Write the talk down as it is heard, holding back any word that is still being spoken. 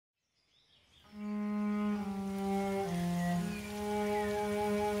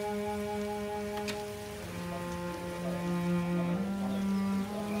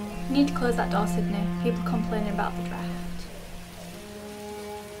need to close that door, Sydney. People complaining about the draft.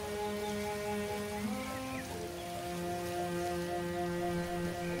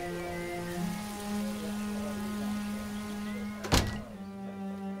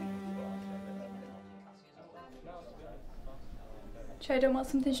 Sure you don't want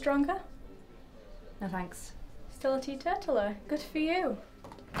something stronger? No thanks. Still a teetotaler? Good for you.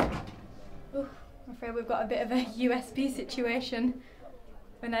 Ooh, I'm afraid we've got a bit of a USB situation.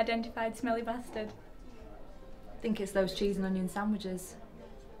 Unidentified smelly bastard. I think it's those cheese and onion sandwiches.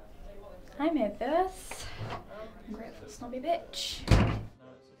 I made this. Ungrateful snobby bitch.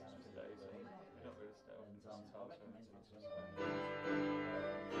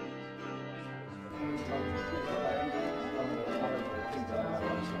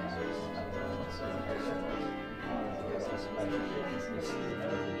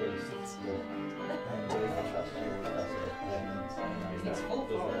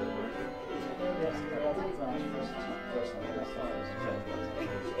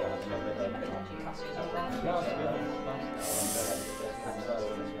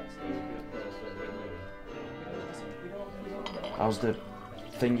 How's the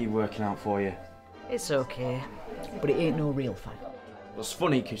thingy working out for you? It's okay, but it ain't no real fag. Well, it's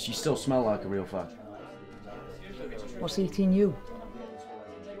funny because you still smell like a real fag. What's eating you?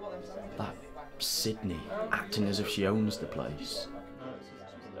 That Sydney, acting as if she owns the place.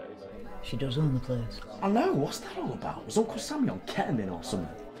 She does own the place. I know, what's that all about? Was Uncle Sammy on ketamine or something?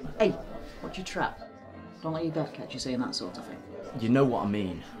 Hey, watch your trap. Don't let your dad catch you saying that sort of thing. You know what I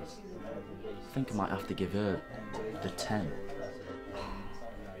mean. I think I might have to give her the 10.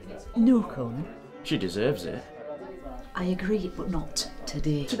 No, Conan. She deserves it. I agree, but not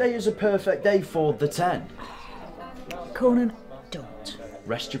today. Today is a perfect day for the 10. Conan, don't.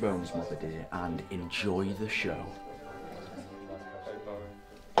 Rest your bones, mother dear, and enjoy the show.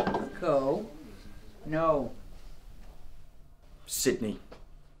 Co? No. Sydney.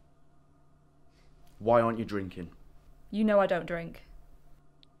 Why aren't you drinking? You know I don't drink.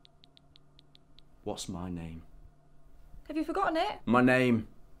 What's my name? Have you forgotten it? My name?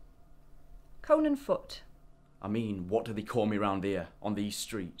 Conan Foot. I mean, what do they call me round here, on these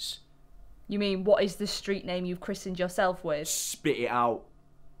streets? You mean, what is the street name you've christened yourself with? Spit it out.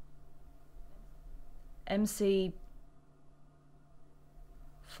 MC...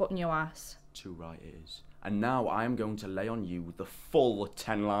 Foot in your ass. Too right it is. And now I am going to lay on you the full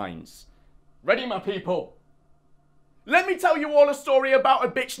 10 lines. Ready, my people? Let me tell you all a story about a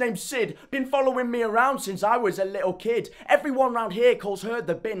bitch named Sid. Been following me around since I was a little kid. Everyone round here calls her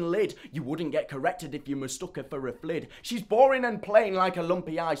the bin lid. You wouldn't get corrected if you mistook her for a flid. She's boring and plain like a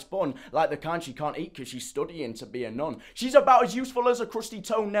lumpy ice bun. Like the kind she can't eat because she's studying to be a nun. She's about as useful as a crusty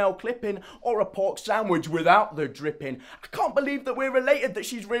toenail clipping or a pork sandwich without the dripping. I can't believe that we're related, that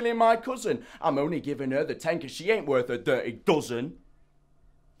she's really my cousin. I'm only giving her the 10 because she ain't worth a dirty dozen.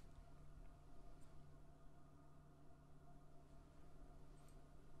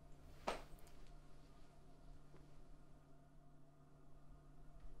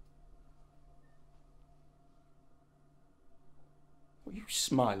 What are you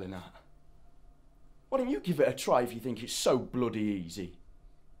smiling at? Why don't you give it a try if you think it's so bloody easy?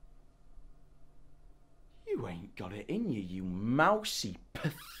 You ain't got it in you, you mousy,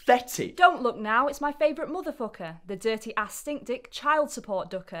 pathetic... Don't look now, it's my favourite motherfucker. The dirty ass stink dick child support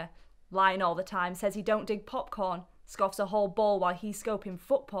ducker. Lying all the time, says he don't dig popcorn. Scoffs a whole bowl while he's scoping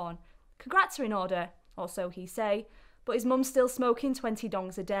foot porn. Congrats are in order, or so he say. But his mum's still smoking 20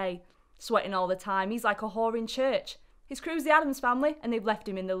 dongs a day. Sweating all the time, he's like a whore in church. His crew's the Addams family, and they've left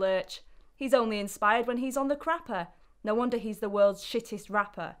him in the lurch. He's only inspired when he's on the crapper. No wonder he's the world's shittest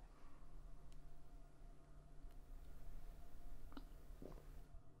rapper.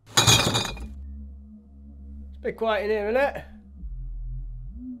 It's a bit quiet in here, isn't it?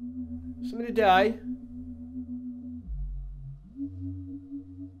 Somebody die?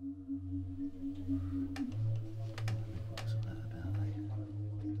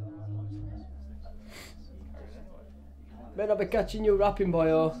 Better not be catching you rapping,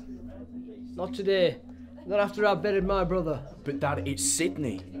 boyo. Not today. Not after I've buried my brother. But Dad, it's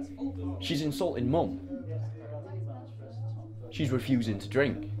Sydney. She's insulting Mum. She's refusing to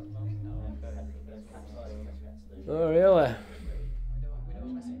drink. Oh, really?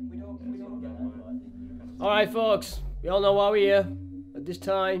 Alright, folks. We all know why we're here. At this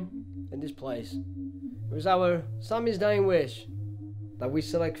time, in this place. It was our Sammy's dying wish that we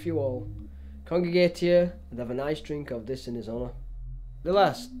select few all, congregate here and have a nice drink of this in his honour. The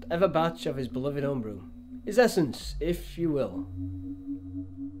last ever batch of his beloved homebrew. His essence, if you will.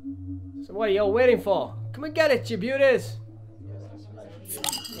 So what are you all waiting for? Come and get it, you beauties!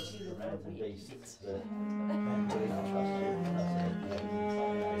 See,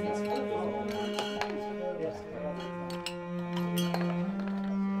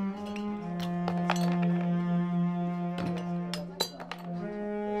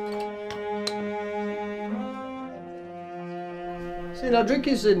 now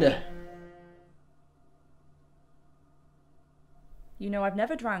drinking, Sydney. You know I've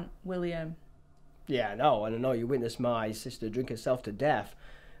never drank, William. Yeah, I know, and I know you witnessed my sister drink herself to death.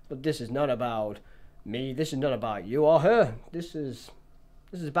 But this is not about me, this is not about you or her. This is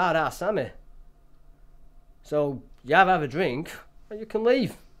about our Sammy. So, you have a drink, and you can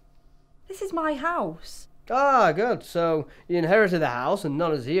leave. This is my house. Ah, good. So, you inherited the house, and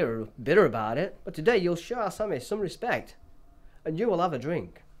none of us here are bitter about it. But today, you'll show our Sammy some respect. And you will have a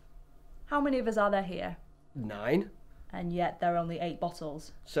drink. How many of us are there here? 9. And yet there are only 8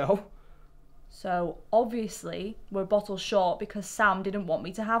 bottles. So? So, obviously, we're a bottle short because Sam didn't want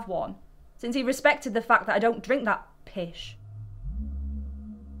me to have one. Since he respected the fact that I don't drink that pish.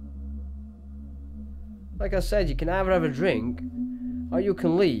 Like I said, you can either have a drink, or you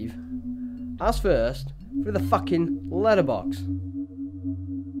can leave. Ask first for the fucking letterbox.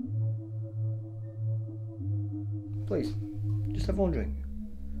 Please, just have one drink.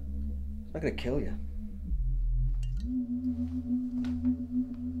 It's not gonna kill you.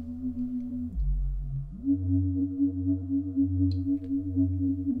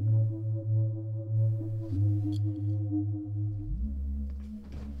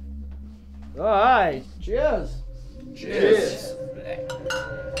 Alright, cheers! Cheers.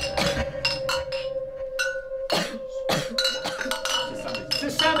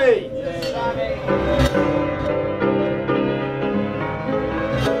 To Sammy.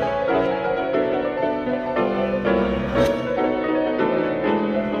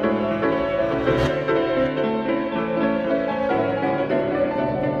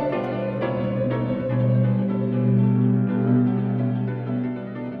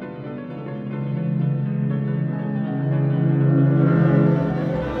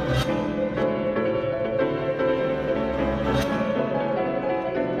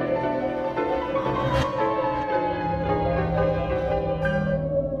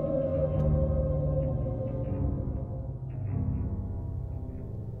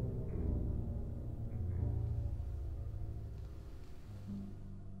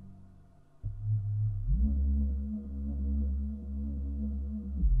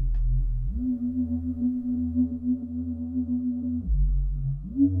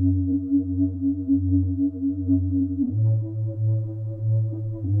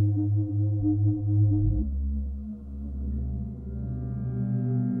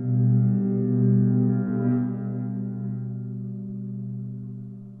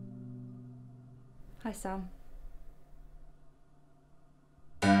 Hi, Sam.